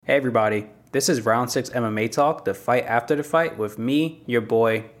Hey everybody, this is Round 6 MMA Talk, the fight after the fight with me, your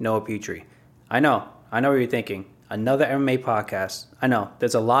boy, Noah Petrie. I know what you're thinking. Another MMA podcast. I know,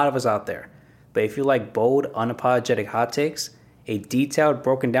 there's a lot of us out there. But if you like bold, unapologetic hot takes, a detailed,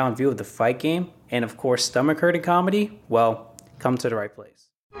 broken down view of the fight game, and of course stomach-hurting comedy, well, come to the right place.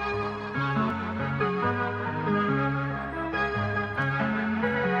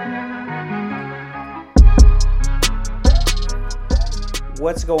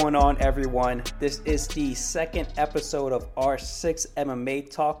 What's going on, everyone? This is the second episode of our 6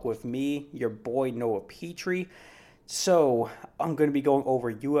 MMA Talk with me, your boy Noah Petrie. So, I'm going to be going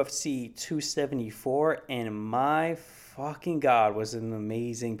over UFC 274, and my fucking God, was it an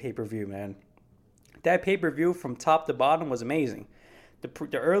amazing pay-per-view, man. That pay-per-view from top to bottom was amazing.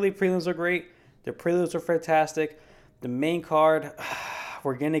 The early prelims were great. The prelims were fantastic. The main card,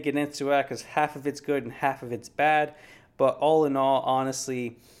 we're going to get into it because half of it's good and half of it's bad. But all in all,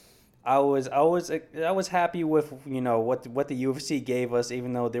 honestly, I was happy with what the UFC gave us,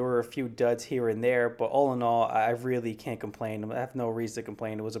 even though there were a few duds here and there. But all in all, I really can't complain. I have no reason to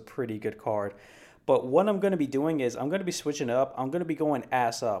complain. It was a pretty good card. But what I'm going to be doing is I'm going to be switching it up. I'm going to be going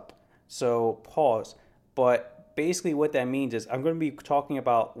ass up. So pause. But basically what that means is I'm going to be talking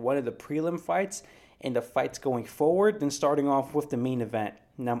about one of the prelim fights and the fights going forward, then starting off with the main event.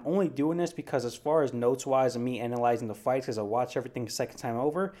 Now, I'm only doing this because as far as notes-wise and me analyzing the fights, because I watched everything the second time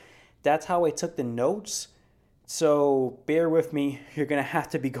over, that's how I took the notes. So bear with me. You're going to have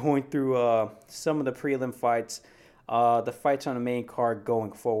to be going through some of the prelim fights, the fights on the main card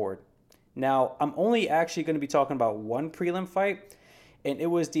going forward. Now, I'm only actually going to be talking about one prelim fight, and it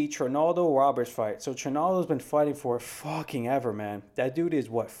was the Trinaldo Roberts fight. So Trinaldo's been fighting for fucking ever, man. That dude is,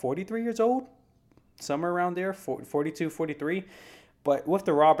 43 years old? Somewhere around there, 42, 43. But with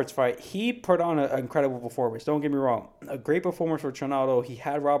the Roberts fight, he put on an incredible performance. Don't get me wrong. A great performance for Trinaldo. He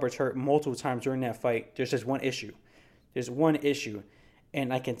had Roberts hurt multiple times during that fight. There's just one issue.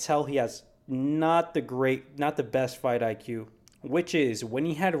 And I can tell he has not the best fight IQ, which is when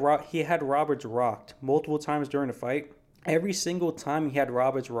he had Roberts rocked multiple times during the fight. Every single time he had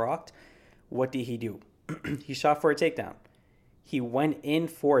Roberts rocked, what did he do? He shot for a takedown. He went in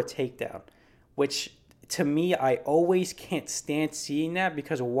for a takedown, which to me, I always can't stand seeing that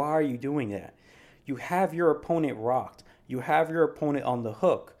because why are you doing that? You have your opponent rocked. You have your opponent on the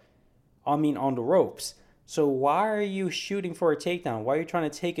hook. On the ropes. So why are you shooting for a takedown? Why are you trying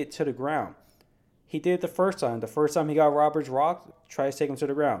to take it to the ground? He did it the first time. The first time he got Roberts rocked, tries to take him to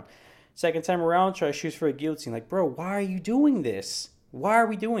the ground. Second time around, try to shoot for a guillotine. Like, bro, why are you doing this? Why are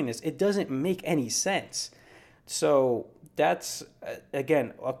we doing this? It doesn't make any sense. So that's,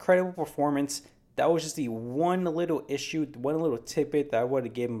 again, a credible performance. That was just the one little issue, one little tidbit that I would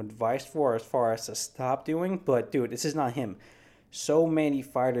have given him advice for as far as to stop doing. But, dude, this is not him. So many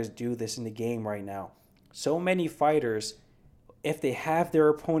fighters do this in the game right now. So many fighters, if they have their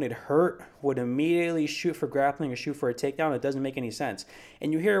opponent hurt, would immediately shoot for grappling or shoot for a takedown. It doesn't make any sense.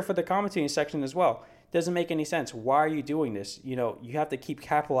 And you hear it for the commentating section as well. It doesn't make any sense. Why are you doing this? You have to keep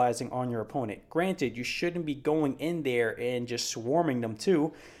capitalizing on your opponent. Granted, you shouldn't be going in there and just swarming them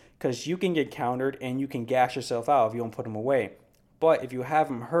too, because you can get countered and you can gash yourself out if you don't put them away. But if you have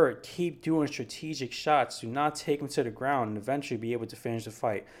them hurt, keep doing strategic shots. Do not take them to the ground and eventually be able to finish the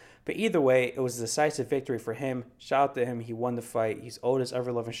fight. But either way, it was a decisive victory for him. Shout out to him. He won the fight. He's old as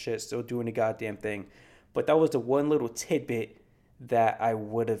ever-loving shit, still doing the goddamn thing. But that was the one little tidbit that I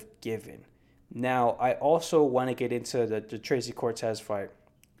would have given. Now, I also want to get into the Tracy Cortez fight.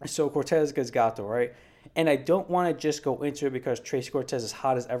 So Cortez against Gatto, right? And I don't want to just go into it because Tracy Cortez is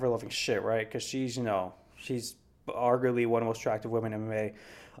hot as ever-loving shit, right? Because she's arguably one of the most attractive women in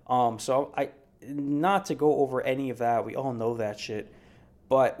MMA. So not to go over any of that. We all know that shit.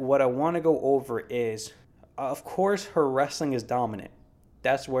 But what I want to go over is, of course, her wrestling is dominant.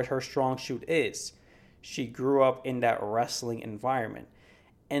 That's what her strong suit is. She grew up in that wrestling environment.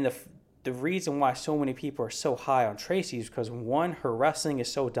 And the reason why so many people are so high on Tracy is because, one, her wrestling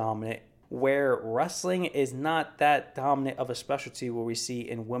is so dominant, where wrestling is not that dominant of a specialty where we see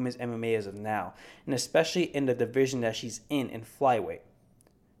in women's MMA as of now, and especially in the division that she's in flyweight.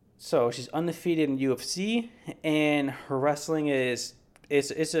 So she's undefeated in UFC, and her wrestling is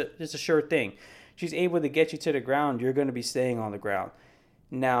it's a sure thing. She's able to get you to the ground. You're going to be staying on the ground.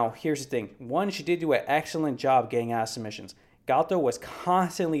 Now, here's the thing. One, she did do an excellent job getting out of submissions. Gatto was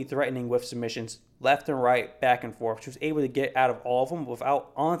constantly threatening with submissions, left and right, back and forth. She was able to get out of all of them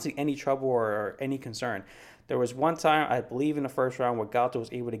without, honestly, any trouble or any concern. There was one time, I believe in the first round, where Gatto was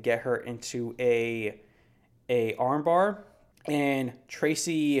able to get her into a armbar, and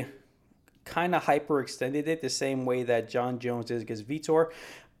Tracy kind of hyperextended it the same way that John Jones did against Vitor.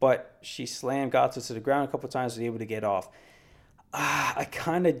 but she slammed Gato to the ground a couple times, was able to get off. I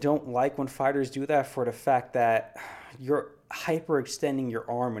kind of don't like when fighters do that for the fact that you're hyperextending your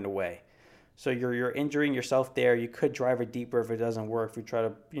arm in a way. So you're injuring yourself there. You could drive it deeper if it doesn't work. If you try to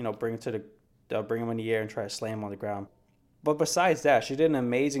bring it to bring him in the air and try to slam on the ground. But besides that, she did an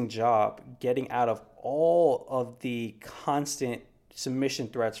amazing job getting out of all of the constant submission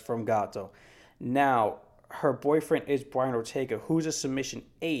threats from Gato. Now, her boyfriend is Brian Ortega, who's a submission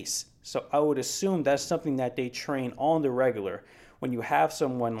ace. So I would assume that's something that they train on the regular. When you have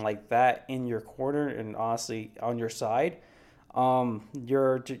someone like that in your corner and honestly on your side,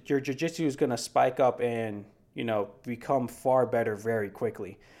 your jiu-jitsu is going to spike up and, become far better very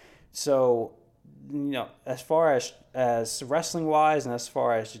quickly. So, as far as wrestling-wise and as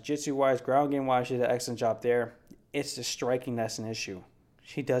far as jiu-jitsu-wise, ground game-wise, she did an excellent job there. It's the striking that's an issue.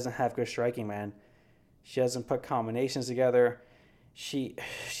 She doesn't have good striking, man. She doesn't put combinations together. She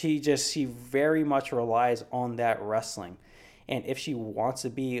very much relies on that wrestling. And if she wants to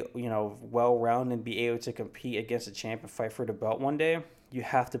be, well-rounded and be able to compete against a champ and fight for the belt one day, you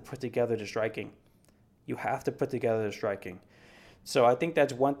have to put together the striking. So I think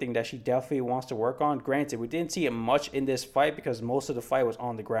that's one thing that she definitely wants to work on. Granted, we didn't see it much in this fight because most of the fight was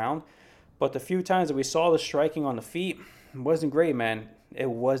on the ground. But the few times that we saw the striking on the feet, it wasn't great, man. It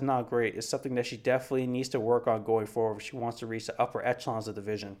was not great. It's something that she definitely needs to work on going forward if she wants to reach the upper echelons of the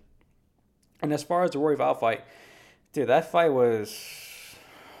division. And as far as the Royval fight, dude, that fight was,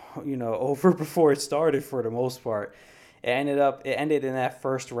 over before it started for the most part. It ended in that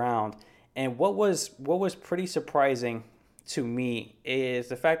first round. And what was pretty surprising to me is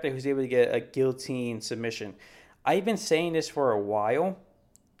the fact that he was able to get a guillotine submission. I've been saying this for a while.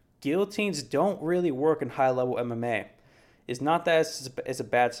 Guillotines don't really work in high-level MMA. It's not that it's a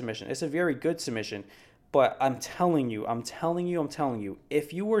bad submission. It's a very good submission. But I'm telling you,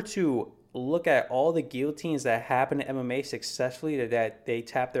 if you were to look at all the guillotines that happen in MMA successfully that they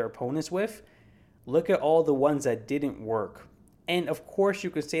tap their opponents with, look at all the ones that didn't work. And of course,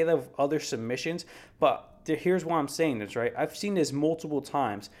 you could say that with other submissions, but here's why I'm saying this, right? I've seen this multiple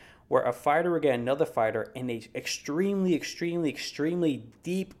times where a fighter will get another fighter in a extremely, extremely, extremely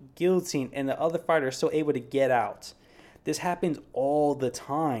deep guillotine, and the other fighter is still able to get out. This happens all the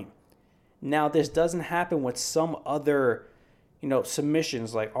time. Now, this doesn't happen with some other,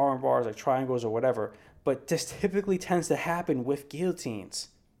 submissions like arm bars, like triangles or whatever, but this typically tends to happen with guillotines.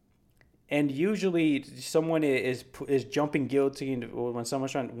 And usually, someone is jumping guillotine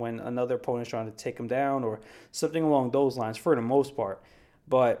when another opponent is trying to take him down or something along those lines for the most part.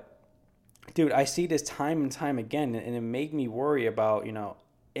 But, dude, I see this time and time again, and it made me worry about,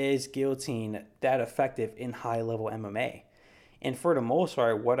 is guillotine that effective in high-level MMA? And for the most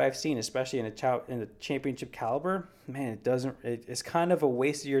part, what I've seen, especially in the championship caliber, man, it's kind of a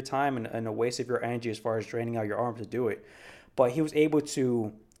waste of your time and a waste of your energy as far as draining out your arm to do it. But he was able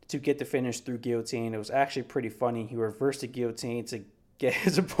to get the finish through guillotine. It was actually pretty funny. He reversed the guillotine to get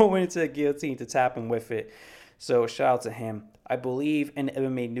his opponent into the guillotine to tap him with it. So shout out to him. I believe in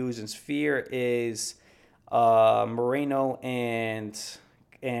MMA news and sphere is Moreno and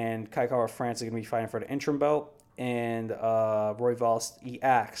Kai Kara France are going to be fighting for the interim belt. And Royval, he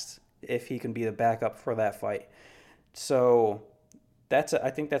asked if he can be the backup for that fight. So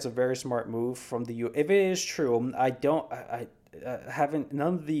I think that's a very smart move from the If it is true, I haven't,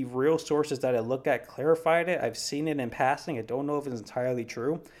 none of the real sources that I look at clarified it. I've seen it in passing. I don't know if it's entirely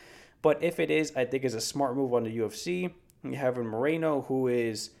true. But if it is, I think it's a smart move on the UFC. You have Moreno,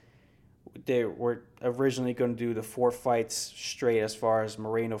 they were originally going to do the 4 fights straight as far as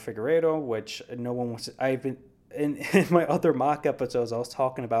Moreno Figueiredo, which no one wants. In my other mock episodes, I was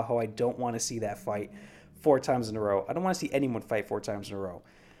talking about how I don't want to see that fight 4 times in a row. I don't want to see anyone fight 4 times in a row.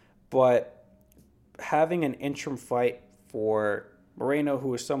 But having an interim fight for Moreno,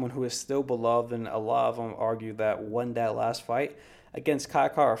 who is someone who is still beloved, and a lot of them argue that won that last fight, against Kai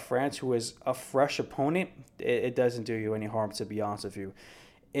Kara France, who is a fresh opponent, it doesn't do you any harm, to be honest with you.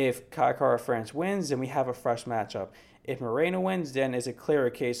 If Kai Kara France wins, then we have a fresh matchup. If Moreno wins, then it's a clearer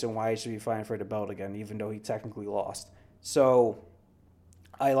case on why he should be fighting for the belt again, even though he technically lost. So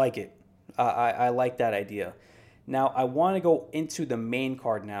I like it. I like that idea. Now, I want to go into the main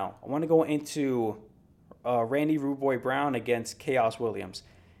card now. I want to go into Randy Rude Boy Brown against Chaos Williams.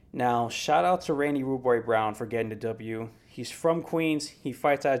 Now, shout out to Randy Rude Boy Brown for getting the W. He's from Queens. He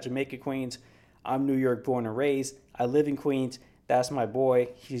fights out of Jamaica, Queens. I'm New York born and raised. I live in Queens. That's my boy.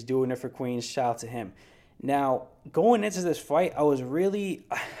 He's doing it for Queens. Shout out to him. Now, going into this fight, I was really,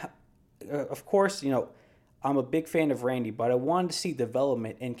 of course, I'm a big fan of Randy, but I wanted to see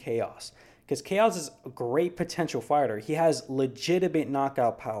development in Chaos because Chaos is a great potential fighter. He has legitimate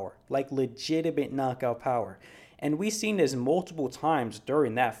knockout power, like legitimate knockout power. And we've seen this multiple times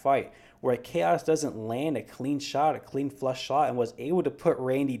during that fight where Chaos doesn't land a clean shot, a clean flush shot, and was able to put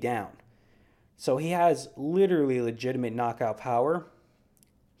Randy down. So he has literally legitimate knockout power.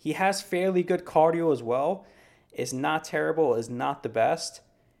 He has fairly good cardio as well. It's not terrible. It's not the best.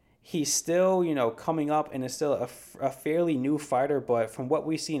 He's still, coming up and is still a fairly new fighter, but from what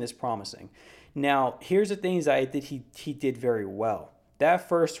we've seen is promising. Now, here's the things that he did very well. That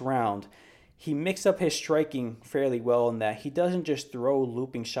first round, he mixed up his striking fairly well in that he doesn't just throw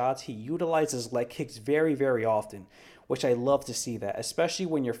looping shots. He utilizes leg kicks very, very often, which I love to see that, especially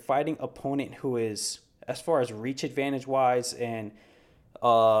when you're fighting an opponent who is, as far as reach advantage wise and,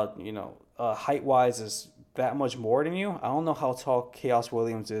 height wise, is that much more than you. I don't know how tall Chaos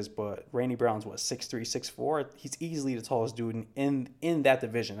Williams is, but Randy Brown's 6'3", 6'4". He's easily the tallest dude in that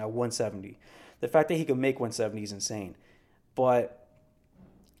division at 170. The fact that he could make 170 is insane. But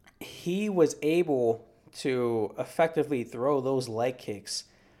he was able to effectively throw those leg kicks,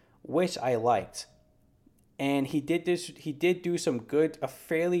 which I liked. And he did do some good, a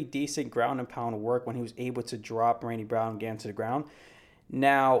fairly decent ground and pound work when he was able to drop Randy Brown and get him to the ground.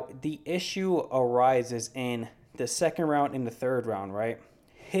 Now, the issue arises in the second round and the third round, right?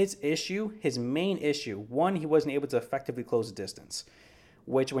 His main issue, one, he wasn't able to effectively close the distance,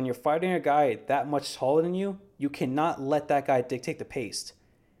 which when you're fighting a guy that much taller than you, you cannot let that guy dictate the pace.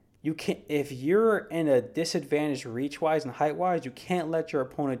 If you're in a disadvantage reach-wise and height-wise, you can't let your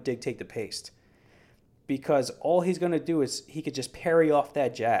opponent dictate the pace, because all he's going to do is he could just parry off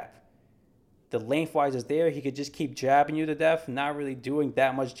that jab. The lengthwise is there. He could just keep jabbing you to death, not really doing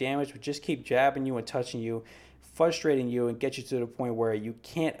that much damage, but just keep jabbing you and touching you, frustrating you, and get you to the point where you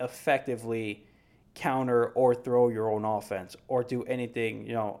can't effectively counter or throw your own offense or do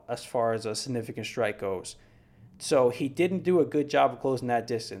anything, as far as a significant strike goes. So he didn't do a good job of closing that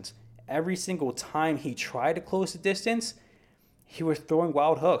distance. Every single time he tried to close the distance, he was throwing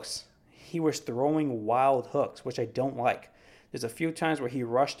wild hooks. Which I don't like. There's a few times where he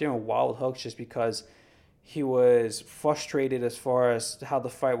rushed in with wild hooks just because he was frustrated as far as how the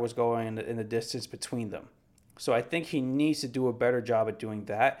fight was going in the distance between them. So I think he needs to do a better job at doing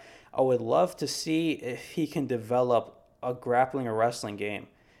that. I would love to see if he can develop a grappling or wrestling game.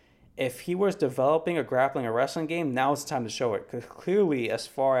 If he was developing a grappling or wrestling game, now it's the time to show it. Because clearly, as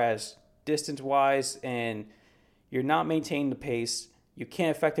far as distance-wise and you're not maintaining the pace, you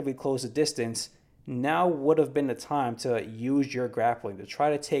can't effectively close the distance, now would have been the time to use your grappling, to try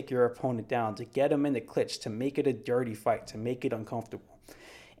to take your opponent down, to get him in the clinch, to make it a dirty fight, to make it uncomfortable.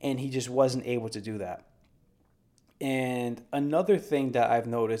 And he just wasn't able to do that. And another thing that I've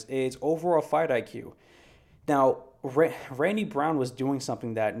noticed is overall fight IQ. Now, Randy Brown was doing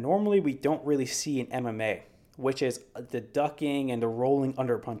something that normally we don't really see in MMA, which is the ducking and the rolling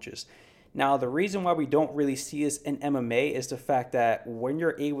under punches. Now, the reason why we don't really see this in MMA is the fact that when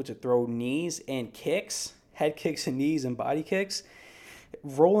you're able to throw knees and kicks, head kicks and knees and body kicks,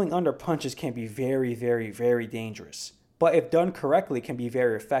 rolling under punches can be very, very, very dangerous. But if done correctly, can be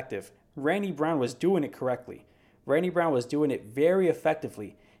very effective. Randy Brown was doing it correctly. Randy Brown was doing it very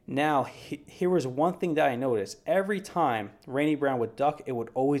effectively. Now, here was one thing that I noticed. Every time Randy Brown would duck, it would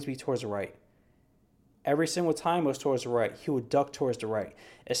always be towards the right. Every single time it was towards the right. He would duck towards the right.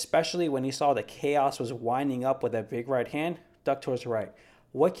 Especially when he saw that Chaos was winding up with that big right hand, duck towards the right.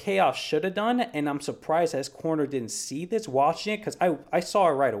 What Chaos should have done, and I'm surprised that his corner didn't see this watching it, because I saw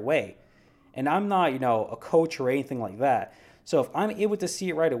it right away. And I'm not, a coach or anything like that. So if I'm able to see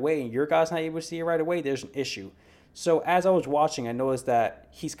it right away and your guy's not able to see it right away, there's an issue. So as I was watching, I noticed that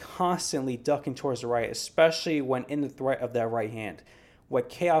he's constantly ducking towards the right, especially when in the threat of that right hand. What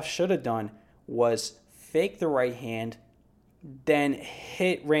Chaos should have done was fake the right hand, then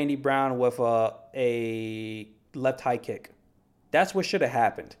hit Randy Brown with a left high kick. That's what should have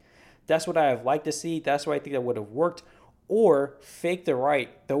happened. That's what I have liked to see. That's what I think that would have worked. Or fake the right,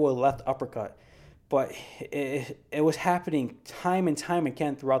 throw a left uppercut. But it was happening time and time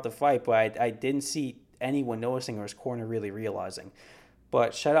again throughout the fight, but I didn't see anyone noticing or his corner really realizing.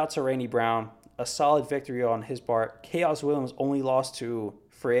 But shout out to Randy Brown. A solid victory on his part. Chaos Williams only lost to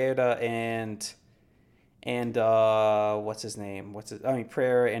Ferreira and what's his name?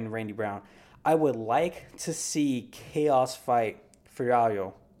 Pereira and Randy Brown. I would like to see Chaos fight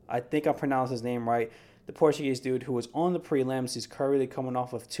Ferreira. I think I pronounced his name right. The Portuguese dude who was on the prelims. He's currently coming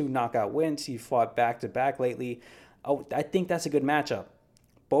off of 2 knockout wins. He fought back-to-back lately. I think that's a good matchup.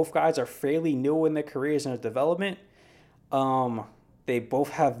 Both guys are fairly new in their careers and their development. They both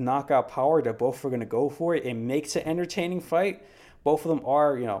have knockout power. They're both going to go for it. It makes an entertaining fight. Both of them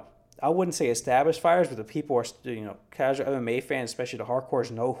are, I wouldn't say established fighters, but the people are, casual MMA fans, especially the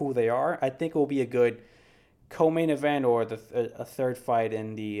hardcores, know who they are. I think it will be a good co-main event or a third fight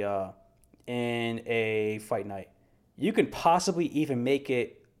in a fight night. You can possibly even make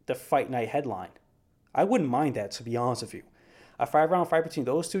it the fight night headline. I wouldn't mind that, to be honest with you. A 5-round fight between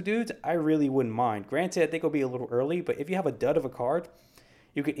those two dudes, I really wouldn't mind. Granted, I think it'll be a little early, but if you have a dud of a card,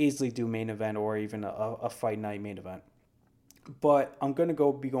 you could easily do main event or even a fight night main event. But I'm going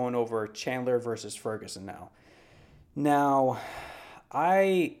to be going over Chandler versus Ferguson now. Now,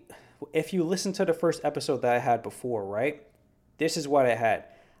 if you listen to the first episode that I had before, right? This is what I had.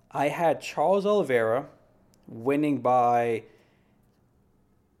 I had Charles Oliveira winning by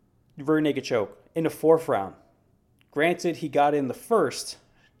rear naked choke in the 4th round. Granted, he got in the first.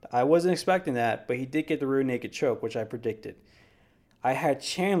 I wasn't expecting that, but he did get the rear naked choke, which I predicted. I had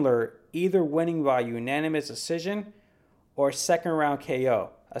Chandler either winning by unanimous decision or 2nd round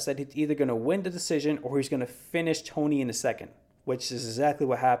KO. I said he's either going to win the decision or he's going to finish Tony in the 2nd, which is exactly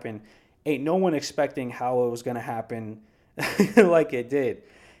what happened. Ain't no one expecting how it was going to happen like it did.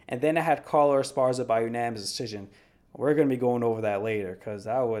 And then I had Carlo Esparza by unanimous decision. We're going to be going over that later because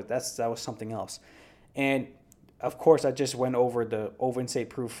that was something else. And of course, I just went over the Ovin St.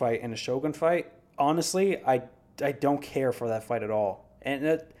 Preux fight and the Shogun fight. Honestly, I don't care for that fight at all.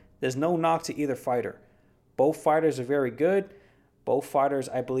 And there's no knock to either fighter. Both fighters are very good. Both fighters,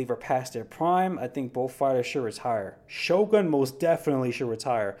 I believe, are past their prime. I think both fighters should retire. Shogun most definitely should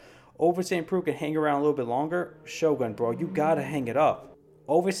retire. Ovin St. Preux can hang around a little bit longer. Shogun, bro, you got to hang it up.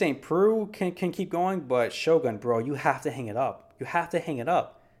 Ovin St. Preux can keep going, but Shogun, bro, you have to hang it up. You have to hang it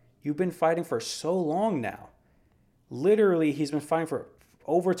up. You've been fighting for so long now. Literally, he's been fighting for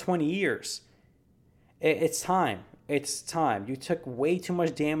over 20 years. It's time. It's time. You took way too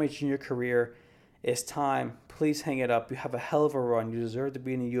much damage in your career. It's time. Please hang it up. You have a hell of a run. You deserve to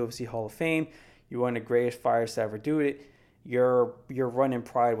be in the UFC Hall of Fame. You're one of the greatest fighters to ever do it. Your run in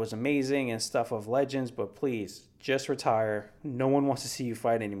Pride was amazing and stuff of legends, but please, just retire. No one wants to see you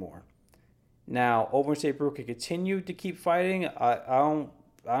fight anymore. Now, Ovin St. Preux can continue to keep fighting. I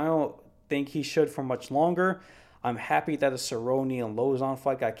don't think he should for much longer. I'm happy that the Cerrone and Lozon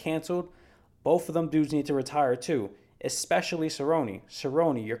fight got canceled. Both of them dudes need to retire too, especially Cerrone.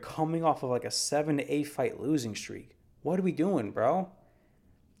 Cerrone, you're coming off of like a 7 to 8 fight losing streak. What are we doing, bro?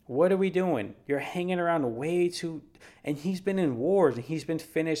 What are we doing? You're hanging around way too... And he's been in wars and he's been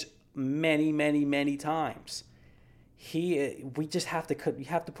finished many, many, many times. We just have to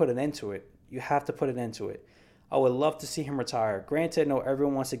put an end to it. You have to put an end to it. I would love to see him retire. Granted, I know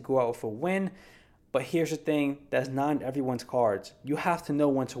everyone wants to go out with a win, but here's the thing, that's not in everyone's cards. You have to know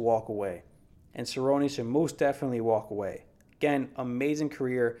when to walk away. And Cerrone should most definitely walk away. Again, amazing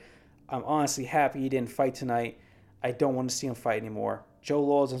career. I'm honestly happy he didn't fight tonight. I don't want to see him fight anymore. Joe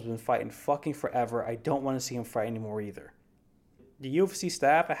Lawson's been fighting fucking forever. I don't want to see him fight anymore either. The UFC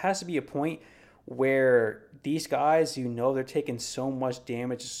staff, it has to be a point where these guys, they're taking so much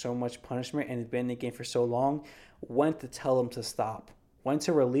damage, so much punishment, and have been in the game for so long, when to tell them to stop. When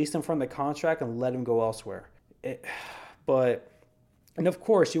to release them from the contract and let them go elsewhere. And of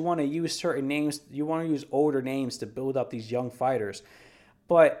course, you want to use certain names. You want to use older names to build up these young fighters.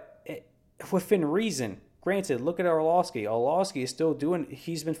 But within reason. Granted, look at Arlovski. Arlovski is still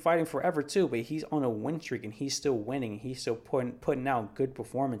he's been fighting forever too, but he's on a win streak and he's still winning. He's still putting out good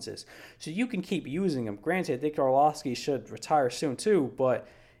performances. So you can keep using him. Granted, I think Arlovski should retire soon too, but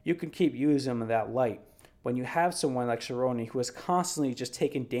you can keep using him in that light. When you have someone like Cerrone who is constantly just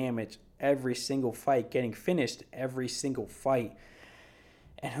taking damage every single fight, getting finished every single fight,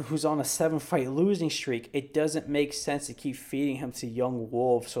 and who's on a 7-fight losing streak, it doesn't make sense to keep feeding him to young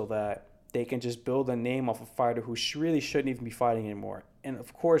wolves so that they can just build a name off a fighter who really shouldn't even be fighting anymore. And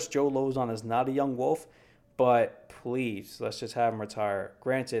of course, Joe Lozon is not a young wolf, but please, let's just have him retire.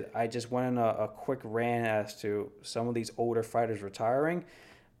 Granted, I just went on a quick rant as to some of these older fighters retiring,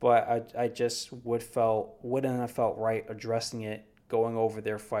 but I just wouldn't have felt right addressing it, going over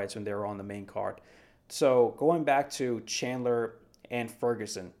their fights when they were on the main card. So going back to Chandler and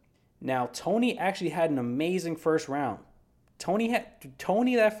Ferguson. Now, Tony actually had an amazing first round. Tony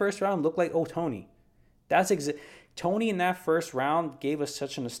that first round looked like Tony. Tony in that first round gave us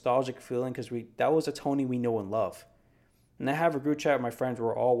such a nostalgic feeling because that was a Tony we know and love. And I have a group chat with my friends.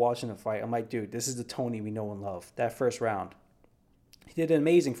 We're all watching the fight. I'm like, dude, this is the Tony we know and love. That first round. He did an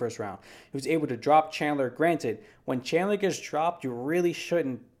amazing first round. He was able to drop Chandler. Granted, when Chandler gets dropped, you really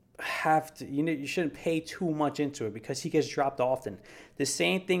shouldn't you shouldn't pay too much into it because he gets dropped often. The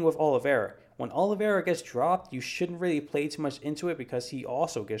same thing with Oliveira. When Oliveira gets dropped, you shouldn't really play too much into it because he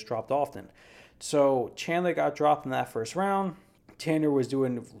also gets dropped often. So Chandler got dropped in that first round. Tony was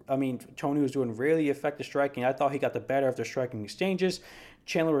doing really effective striking. I thought he got the better of the striking exchanges.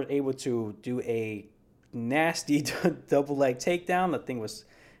 Chandler was able to do a nasty double leg takedown. The thing was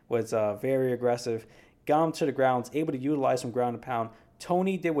very aggressive. Got him to the ground, was able to utilize some ground and pound.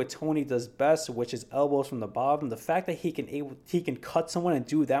 Tony did what Tony does best, which is elbows from the bottom. The fact that he can cut someone and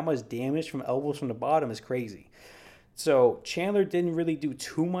do that much damage from elbows from the bottom is crazy. So Chandler didn't really do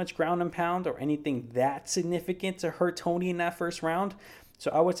too much ground and pound or anything that significant to hurt Tony in that first round.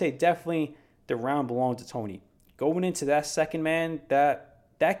 So I would say definitely the round belonged to Tony. Going into that second, man,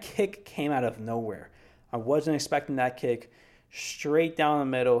 that kick came out of nowhere. I wasn't expecting that kick. Straight down the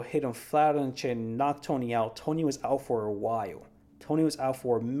middle, hit him flat on the chin, knocked Tony out. Tony was out for a while. Tony was out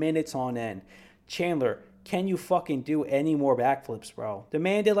for minutes on end. Chandler, can you fucking do any more backflips, bro? The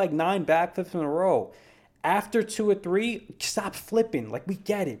man did like 9 backflips in a row. After 2 or 3, stop flipping. Like, we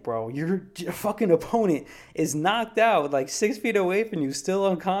get it, bro. Your fucking opponent is knocked out like 6 feet away from you, still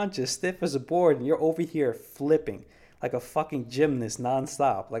unconscious, stiff as a board, and you're over here flipping like a fucking gymnast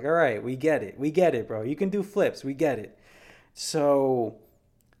nonstop. Like, all right, we get it. We get it, bro. You can do flips. We get it. So,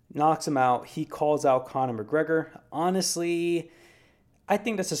 knocks him out. He calls out Conor McGregor. Honestly, I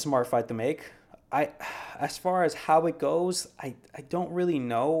think that's a smart fight to make. As far as how it goes, I don't really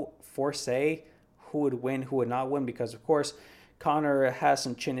know for say who would win, who would not win, because of course Conor has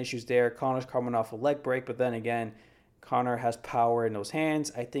some chin issues there. Conor's coming off a leg break, but then again, Conor has power in those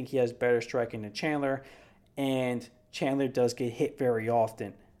hands. I think he has better striking than Chandler, and Chandler does get hit very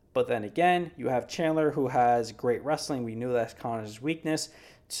often. But then again, you have Chandler who has great wrestling. We knew that's Conor's weakness.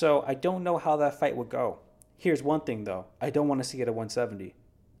 So I don't know how that fight would go. Here's one thing though. I don't want to see it at 170.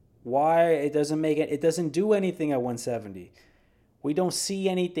 Why? It doesn't do anything at 170. We don't see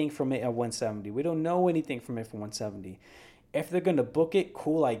anything from it at 170. We don't know anything from it from 170. If they're going to book it,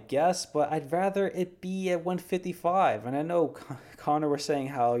 cool, I guess, but I'd rather it be at 155. And I know Conor was saying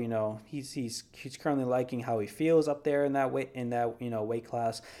how, he's currently liking how he feels up there in that weight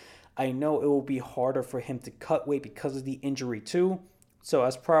class. I know it will be harder for him to cut weight because of the injury too. So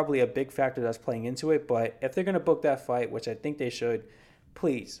that's probably a big factor that's playing into it, but if they're going to book that fight, which I think they should,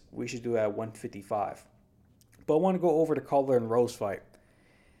 please, we should do it at 155. But I want to go over the Cutler and Rose fight.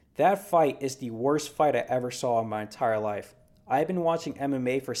 That fight is the worst fight I ever saw in my entire life. I've been watching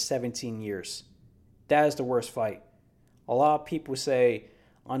MMA for 17 years. That is the worst fight. A lot of people say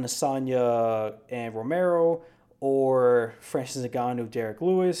Adesanya and Romero or Francis Ngannou, Derek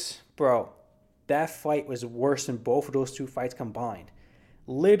Lewis. Bro, that fight was worse than both of those two fights combined.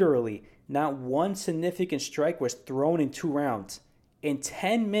 Literally, not one significant strike was thrown in 2 rounds. In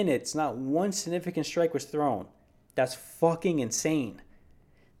 10 minutes, not one significant strike was thrown. That's fucking insane.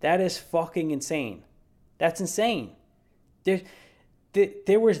 That is fucking insane. That's insane.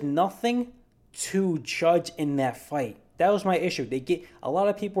 There was nothing to judge in that fight. That was my issue. A lot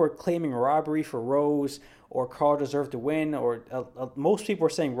of people were claiming robbery for Rose or Carl deserved to win, or most people were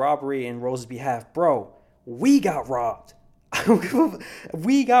saying robbery in Rose's behalf. Bro, we got robbed.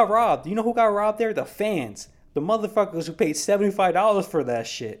 We got robbed. You know who got robbed there? The fans. The motherfuckers who paid $75 for that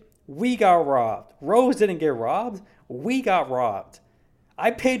shit. We got robbed. Rose didn't get robbed. We got robbed.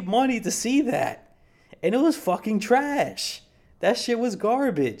 I paid money to see that. And it was fucking trash. That shit was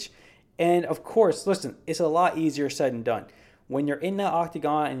garbage. And of course, listen, it's a lot easier said than done. When you're in the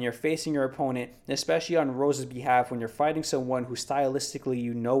octagon and you're facing your opponent, especially on Rose's behalf, when you're fighting someone who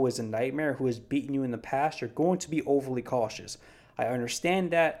stylistically is a nightmare, who has beaten you in the past, you're going to be overly cautious. I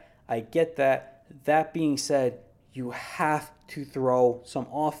understand that. I get that. That being said, you have to throw some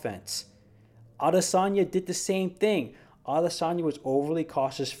offense. Adesanya did the same thing. Adesanya was overly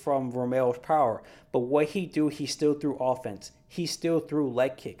cautious from Romero's power. But what he still threw offense. He still threw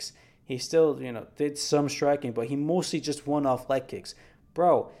leg kicks. He still, did some striking, but he mostly just won off leg kicks.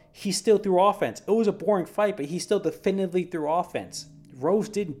 Bro, he still threw offense. It was a boring fight, but he still definitively threw offense. Rose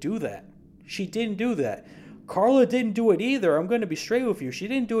didn't do that. She didn't do that. Carla didn't do it either. I'm going to be straight with you. She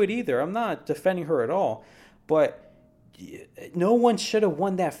didn't do it either. I'm not defending her at all. But no one should have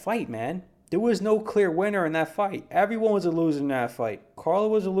won that fight, man. There was no clear winner in that fight. Everyone was a loser in that fight. Carla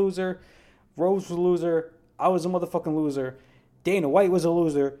was a loser. Rose was a loser. I was a motherfucking loser. Dana White was a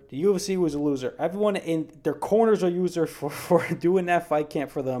loser. The UFC was a loser. Everyone in their corners are losers for doing that fight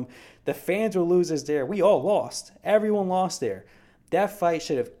camp for them. The fans were losers there. We all lost. Everyone lost there. That fight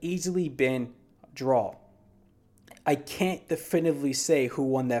should have easily been a draw. I can't definitively say who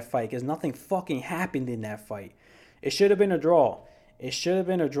won that fight because nothing fucking happened in that fight. It should have been a draw. It should have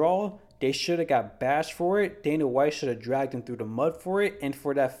been a draw. They should have got bashed for it. Dana White should have dragged them through the mud for it. And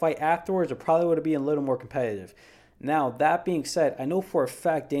for that fight afterwards, it probably would have been a little more competitive. Now, that being said, I know for a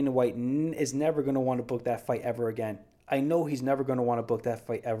fact Dana White is never going to want to book that fight ever again. I know he's never going to want to book that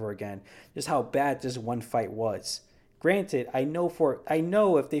fight ever again. Just how bad this one fight was. Granted, I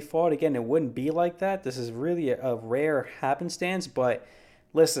know if they fought again, it wouldn't be like that. This is really a rare happenstance. But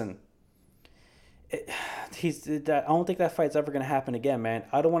listen, I don't think that fight's ever going to happen again, man.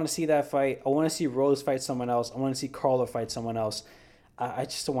 I don't want to see that fight. I want to see Rose fight someone else. I want to see Carla fight someone else. I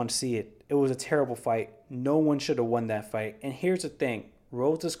just don't want to see it. It was a terrible fight. No one should have won that fight. And here's the thing.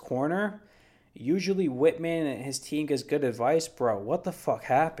 Rose's corner, usually Whitman and his team gets good advice. Bro, what the fuck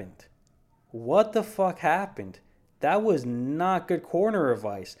happened? What the fuck happened? That was not good corner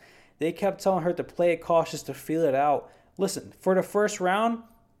advice. They kept telling her to play it cautious, to feel it out. Listen, for the first round,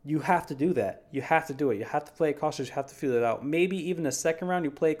 you have to do that. You have to do it. You have to play it cautious. You have to feel it out. Maybe even the second round,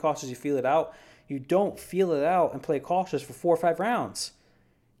 you play it cautious, you feel it out. You don't feel it out and play cautious for 4 or 5 rounds.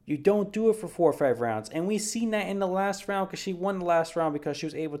 You don't do it for 4 or 5 rounds. And we seen that in the last round because she won the last round because she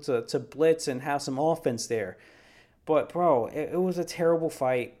was able to blitz and have some offense there. But, bro, it was a terrible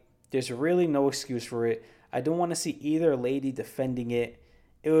fight. There's really no excuse for it. I don't want to see either lady defending it.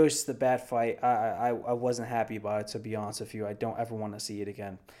 It was just a bad fight. I wasn't happy about it, to be honest with you. I don't ever want to see it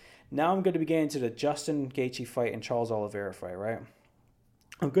again. Now I'm going to be getting into the Justin Gaethje fight and Charles Oliveira fight, right?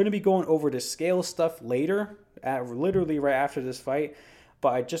 I'm going to be going over the scale stuff later, literally right after this fight,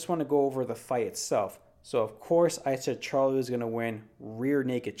 but I just want to go over the fight itself. So, of course, I said Charlie was going to win rear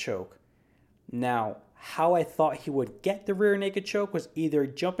naked choke. Now, how I thought he would get the rear naked choke was either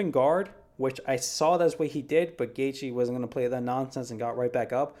jumping guard, which I saw that's what he did, but Gaethje wasn't going to play that nonsense and got right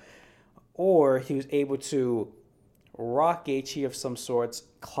back up. Or he was able to rock Gaethje of some sorts,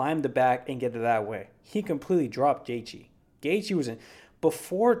 climb the back, and get it that way. He completely dropped Gaethje. Gaethje was in...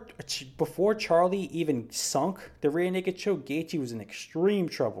 Before Charlie even sunk the rear naked choke, Gaethje was in extreme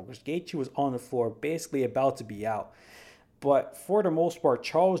trouble because Gaethje was on the floor, basically about to be out. But for the most part,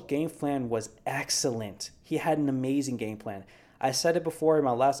 Charles' game plan was excellent. He had an amazing game plan. I said it before in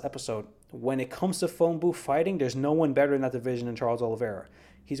my last episode. When it comes to phone booth fighting, there's no one better in that division than Charles Oliveira.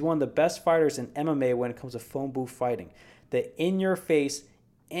 He's one of the best fighters in MMA when it comes to phone booth fighting. The in-your-face,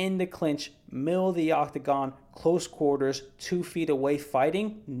 in the clinch, middle of the octagon, close quarters, 2 feet away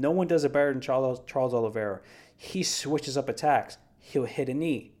fighting, no one does it better than Charles Oliveira. He switches up attacks. He'll hit a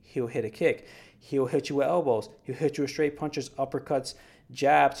knee. He'll hit a kick. He'll hit you with elbows. He'll hit you with straight punches, uppercuts,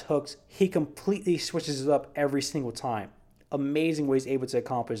 jabs, hooks. He completely switches it up every single time. Amazing what he's able to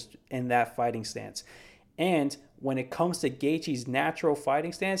accomplish in that fighting stance. And when it comes to Gaethje's natural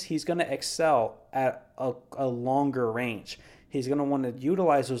fighting stance, he's going to excel at a longer range. He's going to want to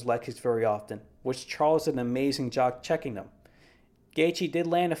utilize those leg kicks very often, which Charles did an amazing job checking them. Gaethje did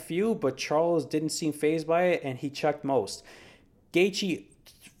land a few, but Charles didn't seem fazed by it, and he checked most. Gaethje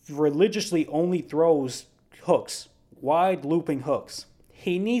religiously only throws hooks, wide looping hooks.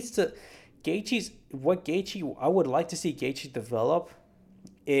 He needs to... I would like to see Gaethje develop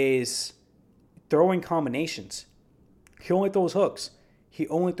is throwing combinations. He only throws hooks.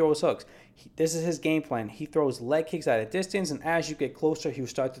 This is his game plan. He throws leg kicks at a distance, and as you get closer, he'll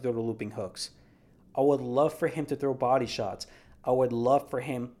start to throw the looping hooks. I would love for him to throw body shots. I would love for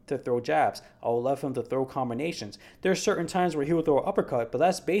him to throw jabs. I would love for him to throw combinations. There are certain times where he will throw an uppercut, but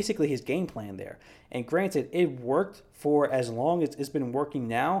that's basically his game plan there. And granted, it worked for as long as it's been working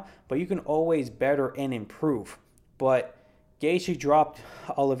now, but you can always better and improve. But Gaethje dropped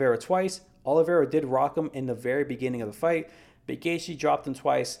Oliveira twice. Oliveira did rock him in the very beginning of the fight, but Gaethje dropped him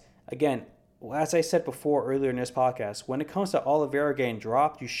twice. Again, as I said before earlier in this podcast, when it comes to Oliveira getting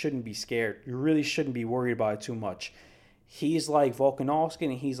dropped, you shouldn't be scared. You really shouldn't be worried about it too much. He's like Volkanovski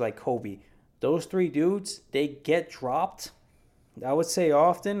and he's like Kobe. Those 3 dudes, they get dropped, I would say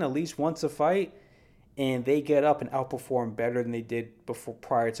often, at least once a fight, and they get up and outperform better than they did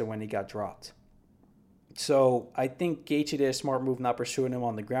prior to when he got dropped. So I think Gaethje did a smart move not pursuing him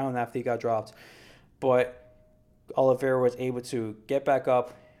on the ground after he got dropped, but Oliveira was able to get back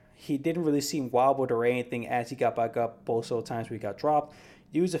up. He didn't really seem wobbled or anything as he got back up both of the times where he got dropped.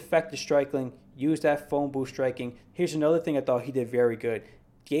 Use effective striking, use that phone booth striking. Here's another thing I thought he did very good.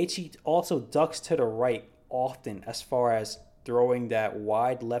 Gaethje also ducks to the right often as far as throwing that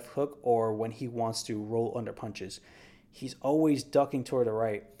wide left hook or when he wants to roll under punches. He's always ducking toward the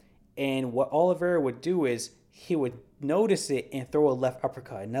right. And what Oliveira would do is he would notice it and throw a left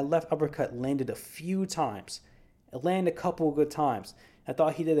uppercut. And that left uppercut landed a few times. It landed a couple of good times. I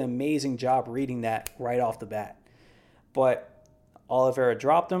thought he did an amazing job reading that right off the bat. But Oliveira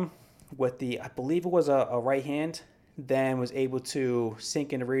dropped him with I believe it was a right hand, then was able to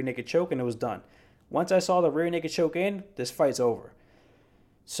sink in the rear naked choke, and it was done. Once I saw the rear naked choke in, this fight's over.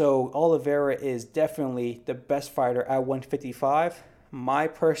 So Oliveira is definitely the best fighter at 155. My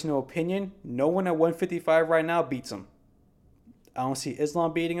personal opinion, no one at 155 right now beats him. I don't see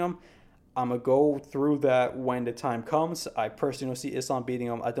Islam beating him. I'm going to go through that when the time comes. I personally don't see Islam beating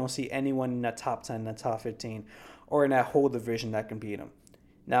him. I don't see anyone in that top 10, that top 15, or in that whole division that can beat him.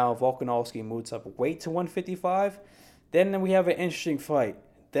 Now, Volkanovski moves up weight to 155. Then we have an interesting fight.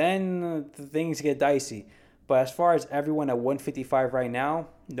 Then the things get dicey. But as far as everyone at 155 right now,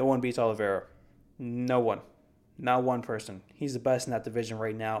 no one beats Oliveira. No one. Not one person. He's the best in that division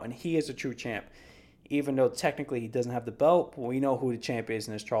right now, and he is a true champ. Even though technically he doesn't have the belt, we know who the champ is,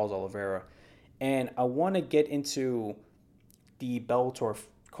 and it's Charles Oliveira. And I want to get into the Bellator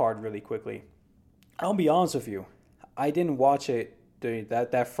card really quickly. I'll be honest with you. I didn't watch it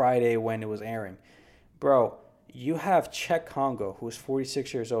that Friday when it was airing. Bro, you have Czech Congo, who is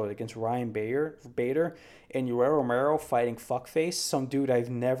 46 years old, against Ryan Bader, and Yoel Romero fighting fuckface, some dude I've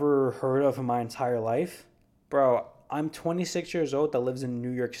never heard of in my entire life. Bro, I'm 26 years old that lives in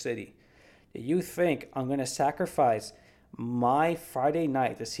New York City. You think I'm going to sacrifice my Friday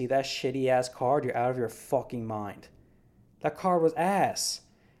night to see that shitty-ass card? You're out of your fucking mind. That card was ass.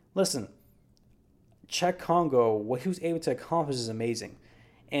 Listen, Czech Congo, what he was able to accomplish is amazing.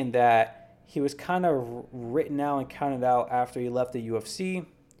 And that he was kind of written out and counted out after he left the UFC.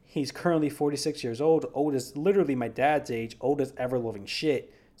 He's currently 46 years old. Old as literally my dad's age. Old as ever living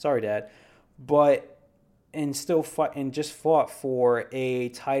shit. Sorry, Dad. But... and still fought and just fought for a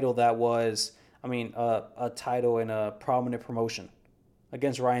title that was, a title in a prominent promotion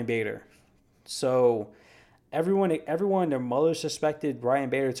against Ryan Bader. So everyone and their mother suspected Ryan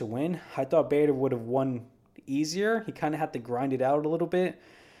Bader to win. I thought Bader would have won easier. He kind of had to grind it out a little bit.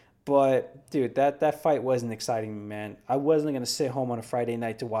 But, dude, that fight wasn't exciting, man. I wasn't going to sit home on a Friday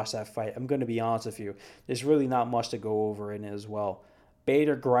night to watch that fight. I'm going to be honest with you. There's really not much to go over in it as well.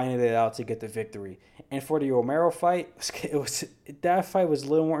 Bader grinded it out to get the victory. And for the Romero fight, that fight was a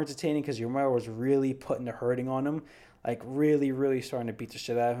little more entertaining because Romero was really putting the hurting on him. Like, really, really starting to beat the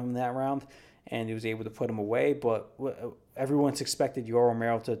shit out of him in that round. And he was able to put him away. But everyone's expected Yoel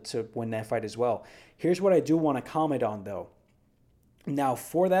Romero to win that fight as well. Here's what I do want to comment on, though. Now,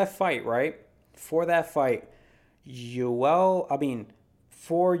 for that fight, right? For that fight,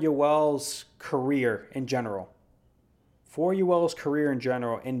 for Yoel's career in general,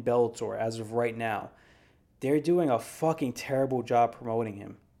 in Bellator as of right now, they're doing a fucking terrible job promoting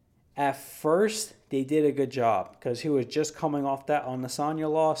him. At first, they did a good job because he was just coming off that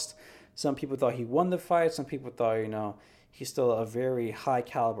Adesanya loss. Some people thought he won the fight. Some people thought, he's still a very high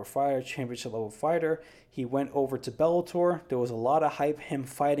caliber fighter, championship level fighter. He went over to Bellator. There was a lot of hype him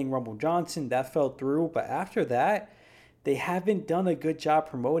fighting Rumble Johnson. That fell through. But after that, they haven't done a good job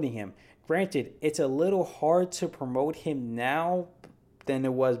promoting him. Granted, it's a little hard to promote him now than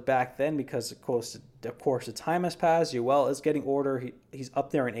it was back then because, of course, the time has passed. Yoel is getting older. He's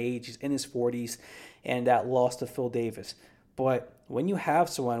up there in age. He's in his 40s, and that loss to Phil Davis. But when you have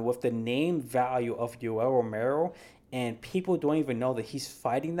someone with the name value of Yoel Romero and people don't even know that he's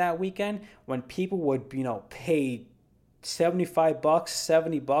fighting that weekend, when people would, pay $75,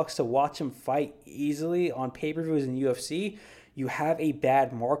 $70 to watch him fight easily on pay-per-views in UFC, you have a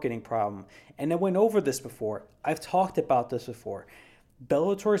bad marketing problem. And I went over this before. I've talked about this before.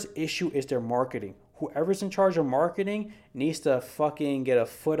 Bellator's issue is their marketing. Whoever's in charge of marketing needs to fucking get a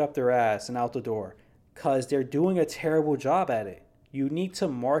foot up their ass and out the door because they're doing a terrible job at it. You need to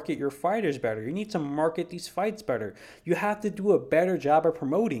market your fighters better. You need to market these fights better. You have to do a better job of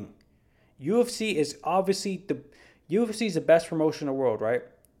promoting. UFC is the best promotion in the world, right?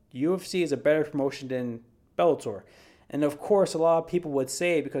 UFC is a better promotion than Bellator. And of course, a lot of people would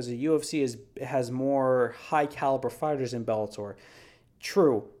say because the UFC has more high caliber fighters than Bellator.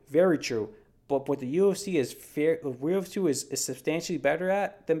 True, very true. But what the UFC is substantially better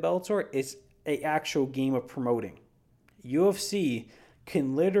at than Bellator is an actual game of promoting. UFC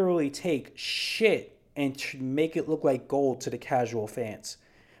can literally take shit and make it look like gold to the casual fans.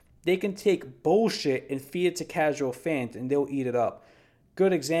 They can take bullshit and feed it to casual fans and they'll eat it up.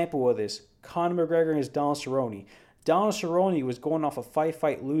 Good example of this, Conor McGregor and his Donald Cerrone. Donald Cerrone was going off a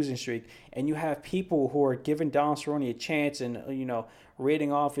fight losing streak, and you have people who are giving Donald Cerrone a chance and,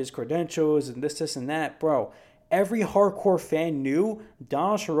 rating off his credentials and this, and that. Bro, every hardcore fan knew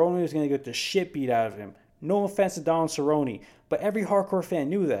Donald Cerrone was going to get the shit beat out of him. No offense to Donald Cerrone, but every hardcore fan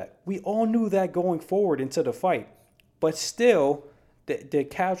knew that. We all knew that going forward into the fight. But still, the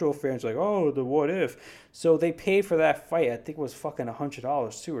casual fans were like, oh, the what if. So they paid for that fight. I think it was fucking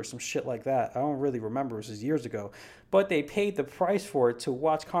 $100 too or some shit like that. I don't really remember. This was years ago. But they paid the price for it to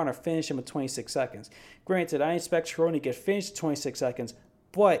watch Conor finish him in 26 seconds. Granted, I expect Cerrone to get finished in 26 seconds.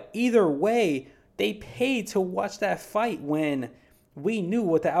 But either way, they paid to watch that fight when we knew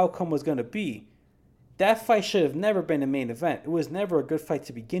what the outcome was going to be. That fight should have never been the main event. It was never a good fight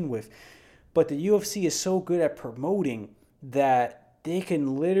to begin with. But the UFC is so good at promoting that they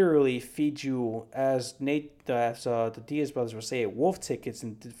can literally feed you, as the Diaz brothers would say, wolf tickets,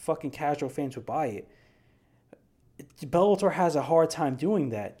 and the fucking casual fans would buy it. Bellator has a hard time doing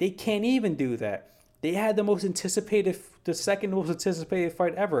that. They can't even do that. They had the second most anticipated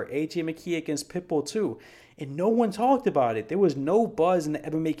fight ever, AJ McKee against Pitbull 2, and no one talked about it. There was no buzz in the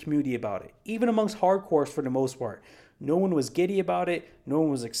MMA community about it, even amongst hardcores for the most part. No one was giddy about it. No one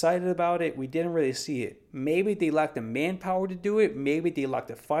was excited about it. We didn't really see it. Maybe they lacked the manpower to do it. Maybe they lacked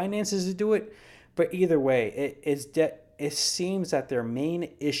the finances to do it. But either way, it seems that their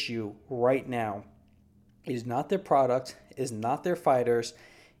main issue right now is not their product, is not their fighters.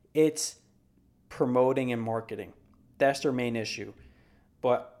 It's promoting and marketing. That's their main issue.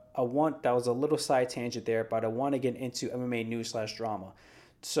 But that was a little side tangent there, but I want to get into MMA news/drama.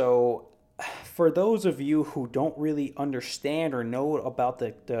 So for those of you who don't really understand or know about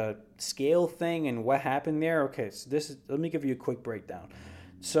the scale thing and what happened there, okay, so let me give you a quick breakdown.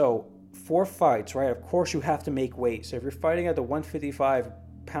 So for fights, right, of course you have to make weight. So if you're fighting at the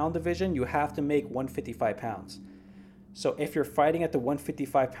 155-pound division, you have to make 155 pounds. So if you're fighting at the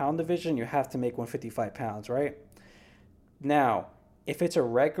 155-pound division, you have to make 155 pounds, right? Now, if it's a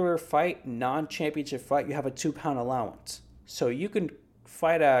regular fight, non-championship fight, you have a 2-pound allowance. So you can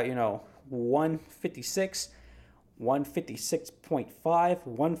fight at, 156, 156.5,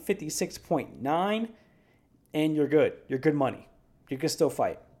 156.9, and you're good. You're good money. You can still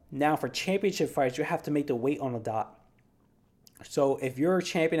fight. Now, for championship fights, you have to make the weight on the dot. So if you're a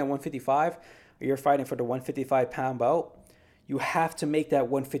champion at 155, or you're fighting for the 155-pound belt, you have to make that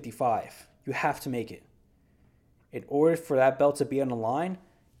 155. You have to make it. In order for that belt to be on the line,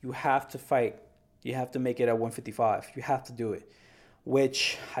 you have to fight. You have to make it at 155. You have to do it,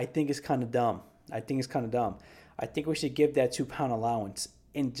 which I think is kind of dumb. I think we should give that 2-pound allowance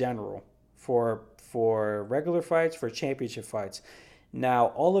in general for regular fights, for championship fights.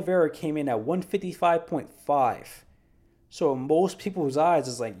 Now, Oliveira came in at 155.5. So in most people's eyes,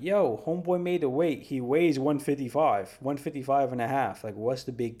 it's like, yo, homeboy made the weight. He weighs 155 and a half. Like, what's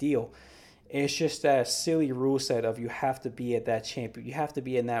the big deal? It's just that silly rule set of you have to be at that champion. You have to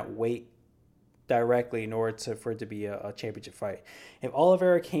be in that weight directly in order for it to be a championship fight. If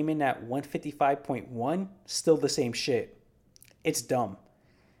Oliveira came in at 155.1, still the same shit. It's dumb.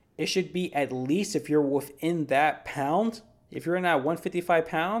 It should be at least, if you're within that pound, if you're in that 155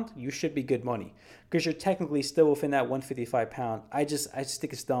 pound, you should be good money because you're technically still within that 155 pound. I just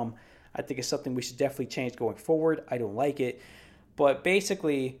think it's dumb. I think it's something we should definitely change going forward. I don't like it. But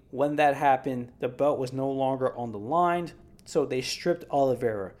basically, when that happened, the belt was no longer on the line, so they stripped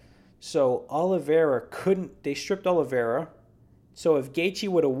Oliveira. So they stripped Oliveira. So if Gaethje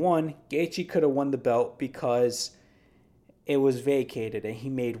would have won, Gaethje could have won the belt because it was vacated and he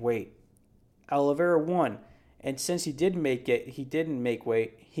made weight. Oliveira won. And since he didn't make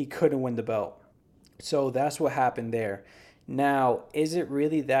weight, he couldn't win the belt. So that's what happened there. Now, is it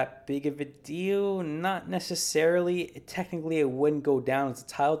really that big of a deal? Not necessarily. Technically, it wouldn't go down as a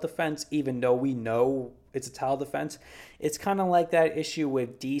title defense, even though we know it's a title defense. It's kind of like that issue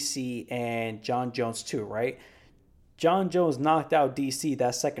with DC and John Jones too, right? John Jones knocked out DC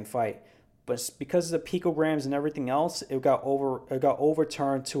that second fight. But because of the picograms and everything else, it got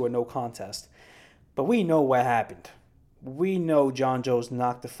overturned to a no contest. But we know what happened. We know John Jones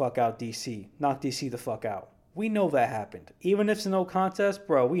knocked the fuck out DC. Knocked DC the fuck out. We know that happened. Even if it's a no contest,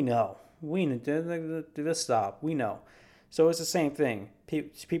 bro, we know. Let's stop. We know. So it's the same thing.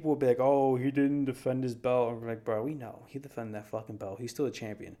 People will be like, oh, he didn't defend his belt. I'm like, bro, we know. He defended that fucking belt. He's still a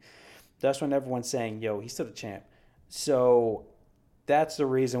champion. That's when everyone's saying, yo, he's still a champ. So that's the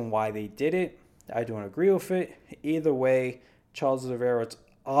reason why they did it. I don't agree with it. Either way, Charles Oliveira's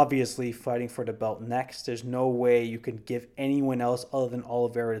obviously fighting for the belt next. There's no way you can give anyone else other than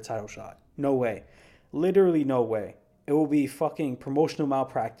Oliveira the title shot. No way. Literally no way. It will be fucking promotional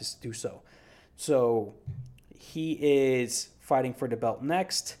malpractice to do so. So he is fighting for the belt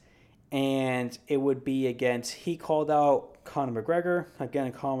next, and it would be against, he called out Conor McGregor.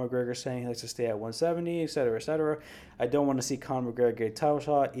 Again, Conor McGregor saying he likes to stay at 170, etc., etc. I don't want to see Conor McGregor get a title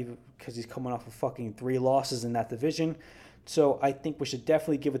shot, even because he's coming off of fucking 3 losses in that division. So I think we should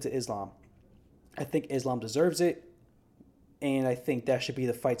definitely give it to Islam. I think Islam deserves it, and I think that should be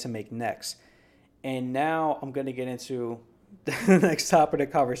the fight to make next. And now I'm going to get into the next topic of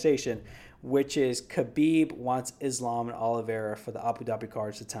the conversation, which is Khabib wants Islam and Oliveira for the Abu Dhabi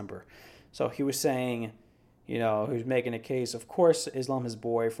card in September. So he was saying, he was making a case, of course, Islam his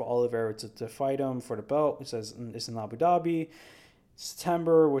boy, for Oliveira to fight him for the belt. He says it's in Abu Dhabi,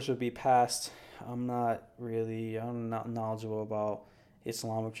 September, which would be past I'm not knowledgeable about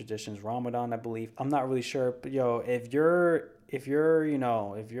Islamic traditions. Ramadan, I believe. I'm not really sure, but if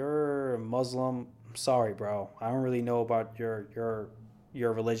you're Muslim, I'm sorry, bro. I don't really know about your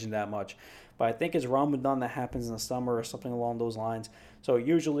religion that much, but I think it's Ramadan that happens in the summer or something along those lines. So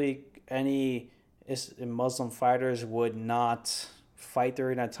usually, any Muslim fighters would not fight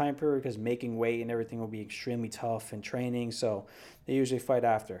during that time period because making weight and everything will be extremely tough in training. So they usually fight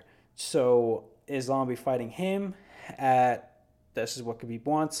after. So Islam will be fighting him at this is what Khabib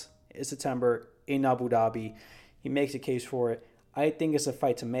wants. It's September in Abu Dhabi. He makes a case for it. I think it's a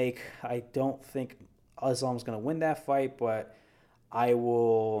fight to make. I don't think Islam's going to win that fight, but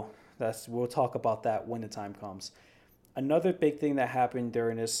we'll talk about that when the time comes. Another big thing that happened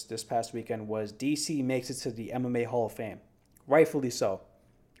during this past weekend was DC makes it to the MMA Hall of Fame. Rightfully so.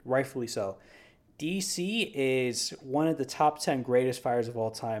 Rightfully so. DC is one of the top 10 greatest fighters of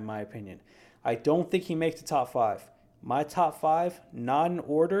all time, in my opinion. I don't think he makes the top 5. My top 5, not in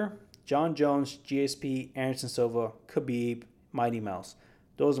order: John Jones, GSP, Anderson Silva, Khabib, Mighty Mouse.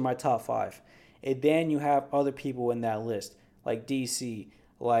 Those are my top 5. And then you have other people in that list, like DC,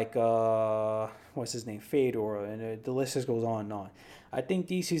 like, what's his name, Fedor, and the list just goes on and on. I think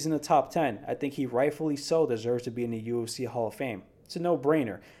DC's in the top 10. I think he rightfully so deserves to be in the UFC Hall of Fame. It's a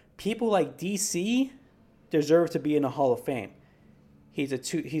no-brainer. People like DC deserve to be in the Hall of Fame. He's a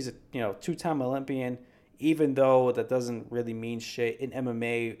two-time Olympian, even though that doesn't really mean shit in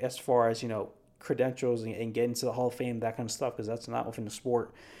MMA as far as, credentials and getting to the Hall of Fame, that kind of stuff, because that's not within the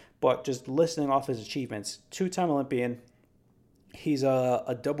sport. But just listing off his achievements: two-time Olympian. He's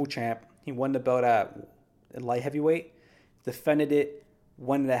a double champ. He won the belt at light heavyweight, defended it,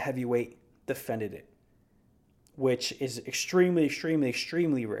 won it at heavyweight, defended it, which is extremely, extremely,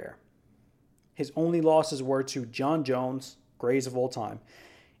 extremely rare. His only losses were to John Jones, greatest of all time,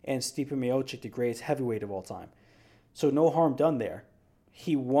 and Stipe Miocic, the greatest heavyweight of all time. So no harm done there.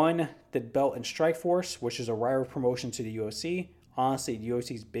 He won the belt in Strikeforce, which is a rival promotion to the UFC. Honestly, the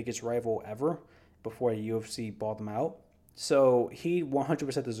UFC's biggest rival ever before the UFC bought them out. So he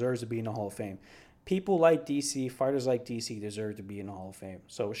 100% deserves to be in the Hall of Fame. People like DC, fighters like DC deserve to be in the Hall of Fame.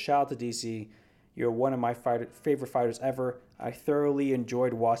 So shout out to DC. You're one of my favorite fighters ever. I thoroughly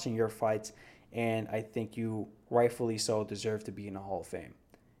enjoyed watching your fights, and I think you rightfully so deserve to be in the Hall of Fame.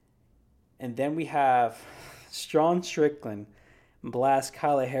 And then we have Sean Strickland blast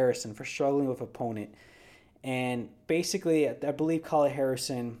Kyle Harrison for struggling with opponent. And basically, I believe Kyle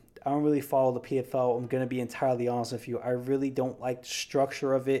Harrison, I don't really follow the PFL. I'm going to be entirely honest with you. I really don't like the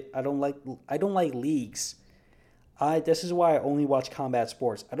structure of it. I don't like leagues. This is why I only watch combat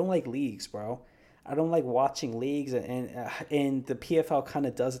sports. I don't like leagues, bro. I don't like watching leagues, and the PFL kind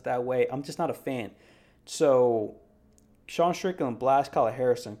of does it that way. I'm just not a fan. So Sean Strickland blast Kyle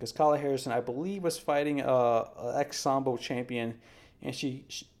Harrison, because Kyle Harrison, I believe, was fighting a ex-Sambo champion, and she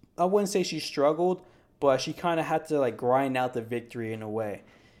I wouldn't say she struggled, but she kind of had to grind out the victory in a way.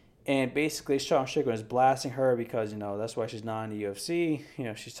 And basically, Sean Strickland is blasting her because, that's why she's not in the UFC.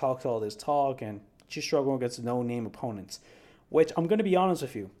 She talks all this talk, and she's struggling against no-name opponents. Which, I'm going to be honest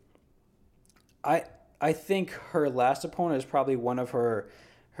with you, I think her last opponent is probably one of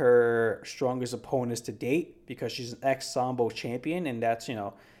her strongest opponents to date, because she's an ex-Sambo champion, and that's,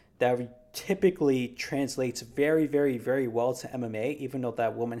 that typically translates very, very, very well to MMA, even though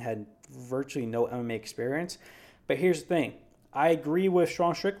that woman had virtually no MMA experience. But here's the thing. I agree with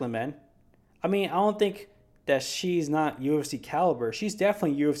Sean Strickland, man. I mean, I don't think that she's not UFC caliber. She's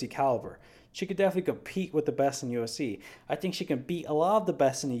definitely UFC caliber. She could definitely compete with the best in UFC. I think she can beat a lot of the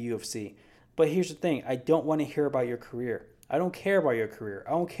best in the UFC. But here's the thing. I don't want to hear about your career. I don't care about your career.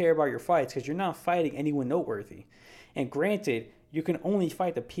 I don't care about your fights, because you're not fighting anyone noteworthy. And granted, you can only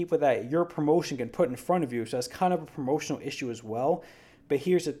fight the people that your promotion can put in front of you, so that's kind of a promotional issue as well. But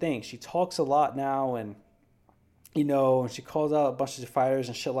here's the thing. She talks a lot now, and and she calls out a bunch of fighters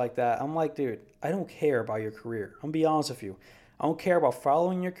and shit like that. I'm like, dude, I don't care about your career. I'm going to be honest with you. I don't care about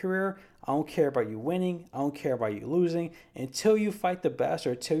following your career. I don't care about you winning. I don't care about you losing. Until you fight the best,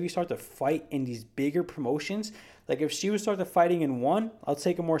 or until you start to fight in these bigger promotions. Like, if she would start fighting in one, I'll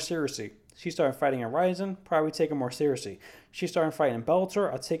take it more seriously. She started fighting in Ryzen, probably take it more seriously. She started fighting in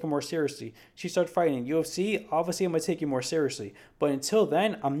Bellator, I'll take it more seriously. She started fighting in UFC, obviously I'm going to take you more seriously. But until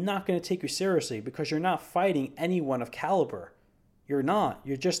then, I'm not going to take you seriously, because you're not fighting anyone of caliber. You're not.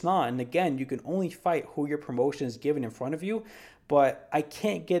 You're just not. And again, you can only fight who your promotion is given in front of you. But I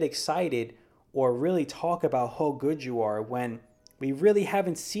can't get excited or really talk about how good you are when we really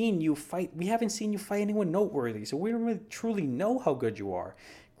haven't seen you fight. We haven't seen you fight anyone noteworthy. So we don't really truly know how good you are.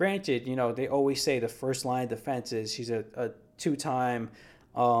 Granted, they always say the first line of defense is she's a two-time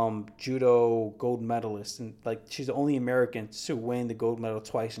judo gold medalist, and like she's the only American to win the gold medal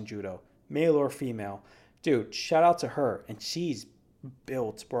twice in judo, male or female. Dude, shout out to her, and she's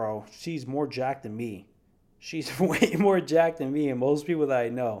built, bro. She's more jacked than me. She's way more jacked than me and most people that I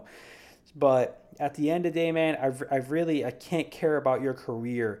know. But at the end of the day, man, I can't care about your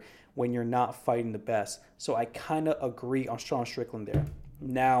career when you're not fighting the best. So I kind of agree on Sean Strickland there.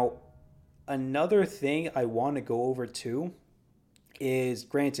 Now, another thing I want to go over too is,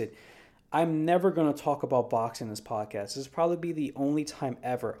 granted, I'm never going to talk about boxing in this podcast. This will probably be the only time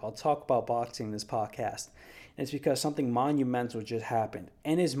ever I'll talk about boxing in this podcast. And it's because something monumental just happened.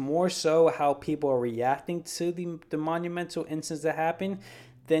 And it's more so how people are reacting to the monumental incidents that happened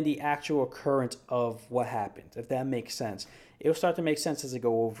than the actual occurrence of what happened, if that makes sense. It'll start to make sense as I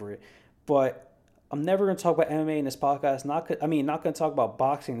go over it. But I'm never going to talk about MMA in this podcast. Not going to talk about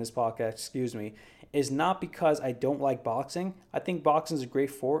boxing in this podcast, excuse me. Is not because I don't like boxing. I think boxing is a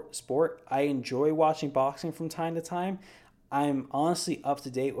great sport. I enjoy watching boxing from time to time. I'm honestly up to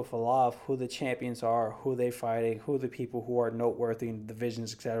date with a lot of who the champions are, who they fighting, who the people who are noteworthy in the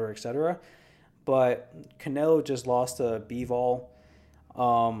divisions, etc., etc. But Canelo just lost to Bivol,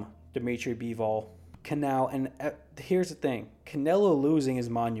 Dimitri Bivol. Here's the thing. Canelo losing is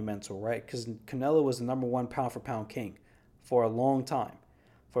monumental, right? Because Canelo was the number one pound for pound king for a long time.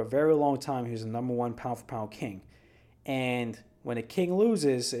 For a very long time, he was the number one pound for pound king. And when a king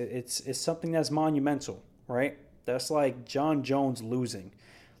loses, it's something that's monumental, right? That's like John Jones losing.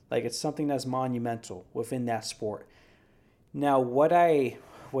 Like, it's something that's monumental within that sport. Now, what I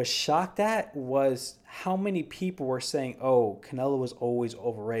was shocked at was how many people were saying, oh, Canelo was always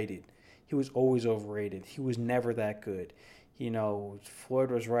overrated. He was always overrated. He was never that good.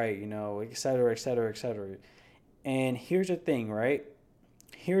 Floyd was right, et cetera, et cetera, et cetera. And here's the thing, right?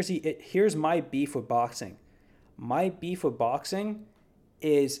 Here's my beef with boxing. My beef with boxing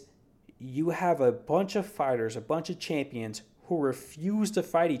is you have a bunch of fighters, a bunch of champions who refuse to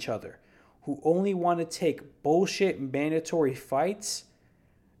fight each other, who only want to take bullshit mandatory fights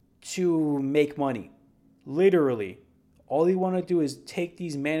to make money. Literally, all they want to do is take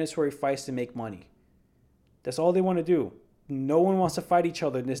these mandatory fights to make money. That's all they want to do. No one wants to fight each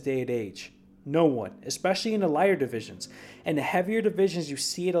other in this day and age. No one, especially in the lighter divisions. In the heavier divisions, you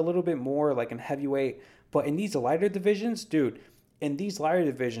see it a little bit more, like in heavyweight. But in these lighter divisions, dude, in these lighter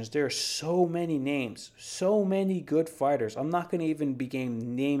divisions, there are so many names, so many good fighters. I'm not going to even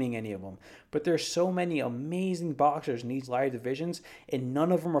begin naming any of them. But there's so many amazing boxers in these lighter divisions, and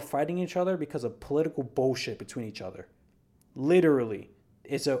none of them are fighting each other because of political bullshit between each other. Literally.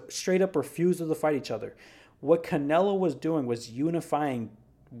 It's a straight-up refusal to fight each other. What Canelo was doing was unifying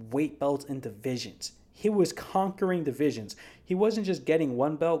weight belts and divisions. He was conquering divisions. He wasn't just getting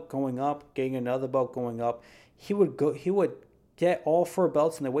one belt going up, getting another belt going up. He would get all 4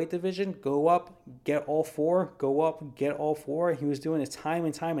 belts in the weight division, go up, get all 4, go up, get all 4. He was doing it time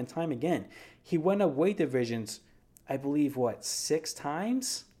and time and time again. He went up weight divisions, I believe, 6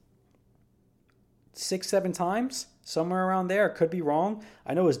 times? 6, 7 times? Somewhere around there. Could be wrong.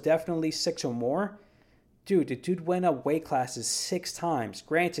 I know it's definitely 6 or more. Dude, the dude went up weight classes 6 times.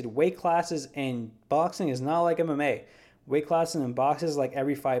 Granted, weight classes in boxing is not like MMA. Weight classes in boxing is like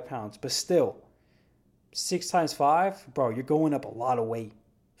every 5 pounds. But still, 6 times 5, bro, you're going up a lot of weight.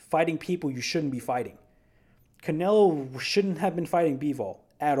 Fighting people you shouldn't be fighting. Canelo shouldn't have been fighting Bivol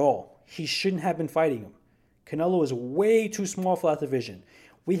at all. He shouldn't have been fighting him. Canelo is way too small for that division.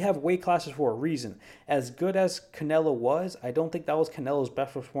 We have weight classes for a reason. As good as Canelo was, I don't think that was Canelo's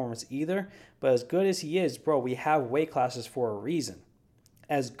best performance either. But as good as he is, bro, we have weight classes for a reason.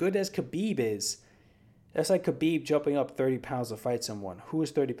 As good as Khabib is, that's like Khabib jumping up 30 pounds to fight someone. Who is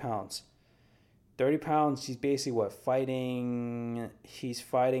 30 pounds? 30 pounds, he's basically he's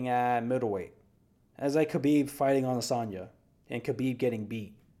fighting at middleweight. That's like Khabib fighting on Asanya and Khabib getting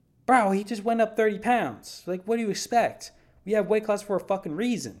beat. Bro, he just went up 30 pounds. Like, what do you expect? We have weight class for a fucking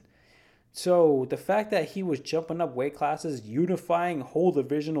reason. So the fact that he was jumping up weight classes, unifying whole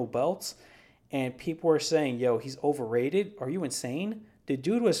divisional belts, and people are saying, yo, he's overrated. Are you insane? The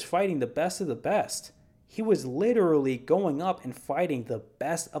dude was fighting the best of the best. He was literally going up and fighting the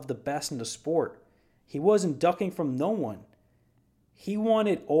best of the best in the sport. He wasn't ducking from no one. He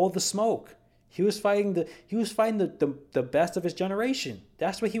wanted all the smoke. He was fighting the best of his generation.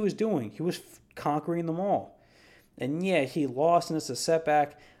 That's what he was doing. He was conquering them all. And yeah, he lost and it's a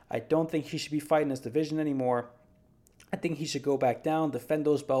setback. I don't think he should be fighting this division anymore. I think he should go back down, defend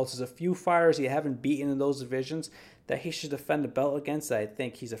those belts. There's a few fighters he haven't beaten in those divisions that he should defend the belt against that I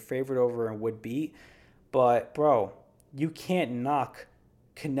think he's a favorite over and would beat. But, bro, you can't knock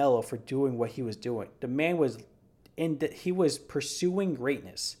Canelo for doing what he was doing. The man was he was pursuing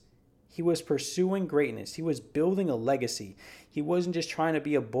greatness. He was pursuing greatness. He was building a legacy. He wasn't just trying to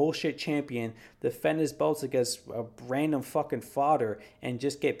be a bullshit champion, defend his belts against a random fucking fodder, and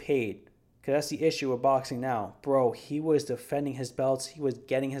just get paid. Because that's the issue with boxing now. Bro, he was defending his belts. He was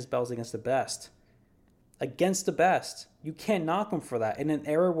getting his belts against the best. Against the best. You can't knock him for that. In an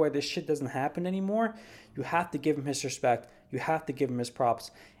era where this shit doesn't happen anymore, you have to give him his respect. You have to give him his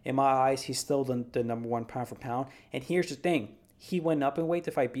props. In my eyes, he's still the number one pound for pound. And here's the thing. He went up in weight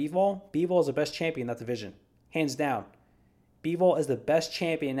to fight Bivol. Bivol is the best champion in that division. Hands down. Bivol is the best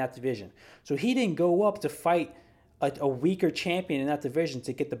champion in that division. So he didn't go up to fight a weaker champion in that division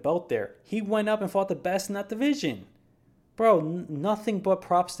to get the belt there. He went up and fought the best in that division. Bro, nothing but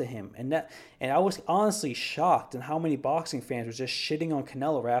props to him. And I was honestly shocked at how many boxing fans were just shitting on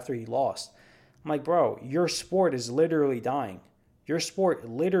Canelo after he lost. I'm like, bro, your sport is literally dying. Your sport,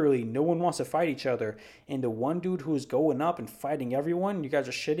 literally, no one wants to fight each other. And the one dude who's going up and fighting everyone, you guys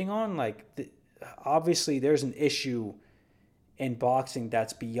are shitting on? Like, obviously, there's an issue in boxing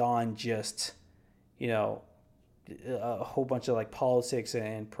that's beyond just, you know, a whole bunch of, like, politics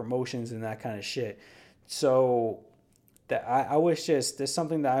and promotions and that kind of shit. So, that I was just, there's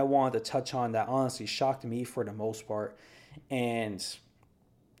something that I wanted to touch on that honestly shocked me for the most part. And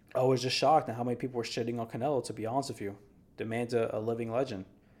I was just shocked at how many people were shitting on Canelo, to be honest with you. The man's a living legend.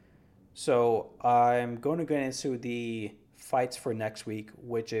 So I'm going to get into the fights for next week,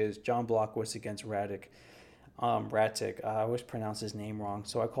 which is John Błachowicz against Rakić. I always pronounce his name wrong.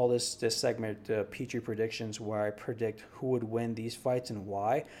 So I call this segment Petri Predictions, where I predict who would win these fights and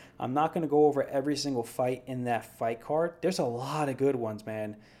why. I'm not going to go over every single fight in that fight card. There's a lot of good ones,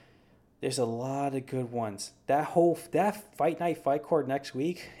 man. There's a lot of good ones. That fight night fight card next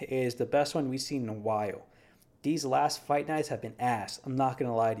week is the best one we've seen in a while. These last fight nights have been ass. I'm not going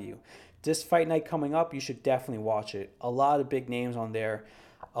to lie to you. This fight night coming up, you should definitely watch it. A lot of big names on there.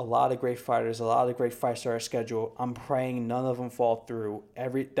 A lot of great fighters. A lot of great fight-star schedule. I'm praying none of them fall through.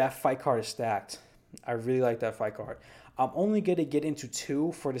 That fight card is stacked. I really like that fight card. I'm only going to get into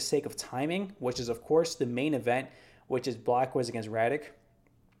two for the sake of timing, which is, of course, the main event, which is Błachowicz against Rakić.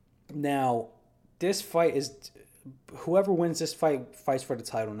 Now, this fight is... Whoever wins this fight fights for the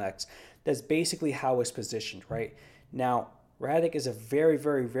title next. That's basically how it's positioned, right? Now, Rakić is a very,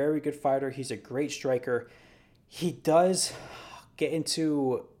 very, very good fighter. He's a great striker. He does get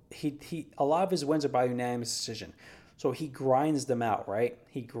into... A lot of his wins are by unanimous decision. So he grinds them out, right?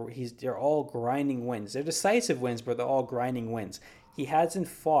 They're all grinding wins. They're decisive wins, but they're all grinding wins. He hasn't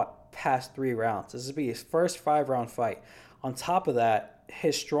fought past 3 rounds. This will be his first 5-round fight. On top of that,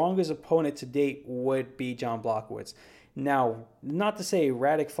 his strongest opponent to date would be John Błachowicz. Now, not to say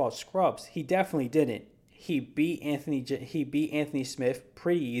Rakić fought scrubs. He definitely didn't. He beat Anthony Smith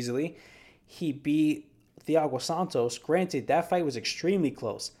pretty easily. He beat Thiago Santos. Granted, that fight was extremely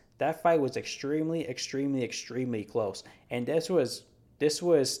close. That fight was extremely, extremely, extremely close. And this was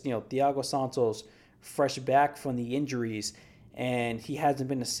Thiago Santos fresh back from the injuries, and he hasn't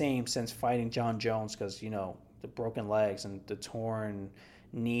been the same since fighting John Jones because, the broken legs and the torn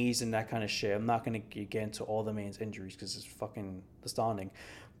knees and that kind of shit. I'm not going to get into all the man's injuries because it's fucking astounding.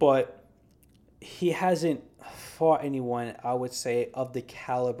 But he hasn't fought anyone, I would say, of the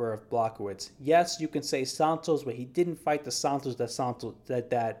caliber of Błachowicz. Yes, you can say Santos, but he didn't fight the Santos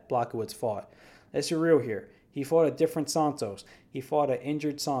that Błachowicz fought. Let's be real here. He fought a different Santos. He fought an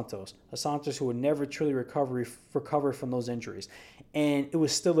injured Santos, a Santos who would never truly recover from those injuries. And it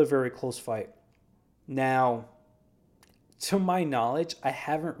was still a very close fight. Now, to my knowledge, I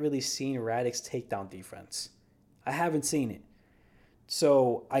haven't really seen Radic's takedown defense. I haven't seen it.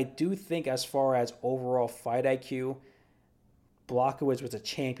 So I do think as far as overall fight IQ, Błachowicz was a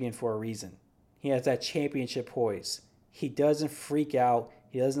champion for a reason. He has that championship poise. He doesn't freak out.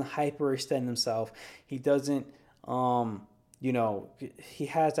 He doesn't hyperextend himself. He doesn't, he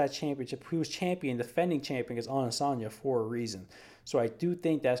has that championship. He was defending champion against Adesanya for a reason. So I do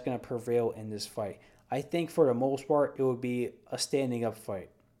think that's going to prevail in this fight. I think for the most part, it would be a standing up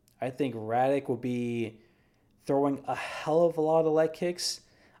fight. I think Rakić will be throwing a hell of a lot of leg kicks.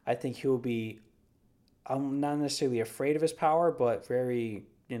 I think he'll be, I'm not necessarily afraid of his power, but very,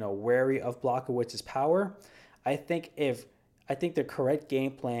 wary of Błachowicz's power. I think the correct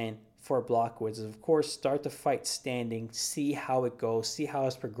game plan for Błachowicz is, of course, start the fight standing, see how it goes, see how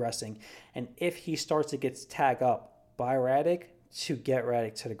it's progressing, and if he starts to get tagged up by Rakić, to get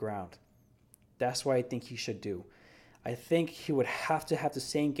Rakić to the ground. That's what I think he should do. I think he would have to have the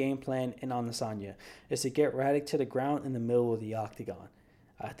same game plan in Adesanya, is to get Rakić to the ground in the middle of the octagon.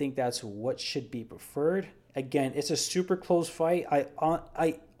 I think that's what should be preferred. Again, it's a super close fight.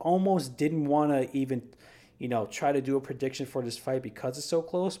 I almost didn't want to even, try to do a prediction for this fight because it's so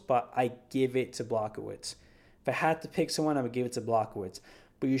close, but I give it to Błachowicz. If I had to pick someone, I would give it to Błachowicz.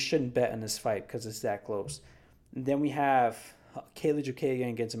 But you shouldn't bet on this fight because it's that close. And then we have Kayla Jukagian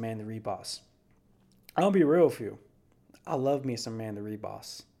against Amanda Ribas. I'll be real with you. I love me some Amanda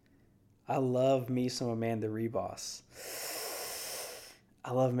Ribas. Not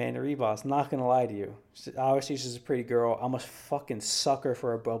gonna lie to you. Obviously, she's a pretty girl. I'm a fucking sucker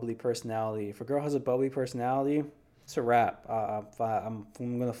for a bubbly personality. If a girl has a bubbly personality, it's a wrap. I'm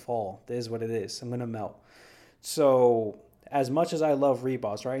gonna fall. It is what it is. I'm gonna melt. So, as much as I love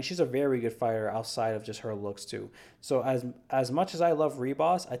Ribas, right? She's a very good fighter outside of just her looks too. So, as much as I love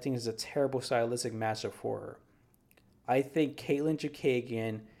Ribas, I think it's a terrible stylistic matchup for her. I think Caitlin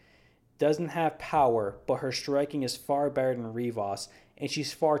Jukagian doesn't have power, but her striking is far better than Ribas, and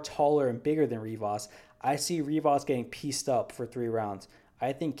she's far taller and bigger than Ribas. I see Ribas getting pieced up for 3 rounds.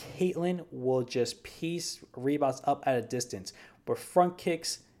 I think Caitlin will just piece Ribas up at a distance, but front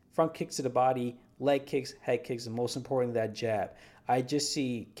kicks to the body, leg kicks, head kicks, and most importantly, that jab. I just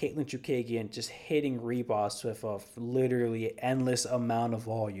see Caitlin Jukagian just hitting Ribas with a literally endless amount of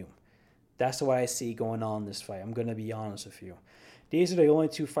volume. That's what I see going on in this fight. I'm going to be honest with you. These are the only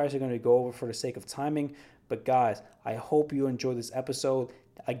 2 fights I'm going to go over for the sake of timing. But guys, I hope you enjoyed this episode.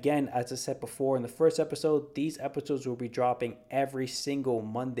 Again, as I said before in the first episode, these episodes will be dropping every single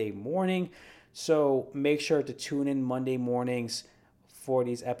Monday morning. So make sure to tune in Monday mornings for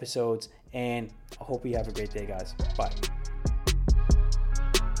these episodes. And I hope you have a great day, guys. Bye.